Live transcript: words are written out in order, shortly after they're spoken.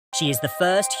She is the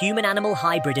first human-animal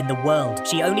hybrid in the world.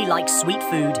 She only likes sweet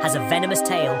food, has a venomous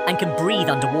tail, and can breathe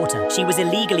underwater. She was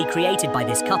illegally created by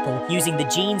this couple, using the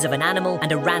genes of an animal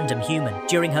and a random human.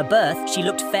 During her birth, she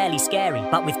looked fairly scary,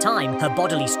 but with time, her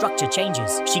bodily structure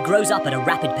changes. She grows up at a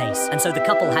rapid pace, and so the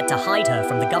couple had to hide her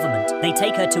from the government. They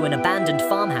take her to an abandoned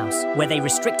farmhouse, where they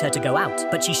restrict her to go out,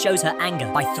 but she shows her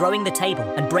anger by throwing the table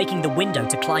and breaking the window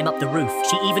to climb up the roof.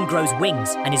 She even grows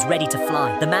wings and is ready to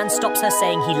fly. The man stops her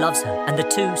saying he loves her, and the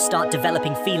two start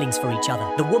developing feelings for each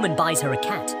other. The woman buys her a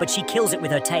cat, but she kills it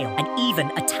with her tail and even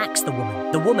attacks the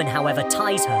woman. The woman, however,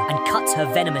 ties her and cuts her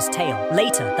venomous tail.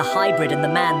 Later, the hybrid and the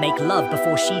man make love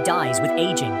before she dies with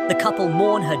aging. The couple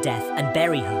mourn her death and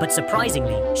bury her, but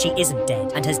surprisingly, she isn't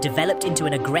dead and has developed into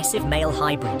an aggressive male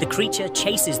hybrid. The creature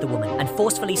chases the woman and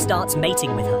forcefully starts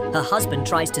mating with her. Her husband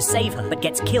tries to save her, but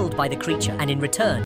gets killed by the creature, and in return,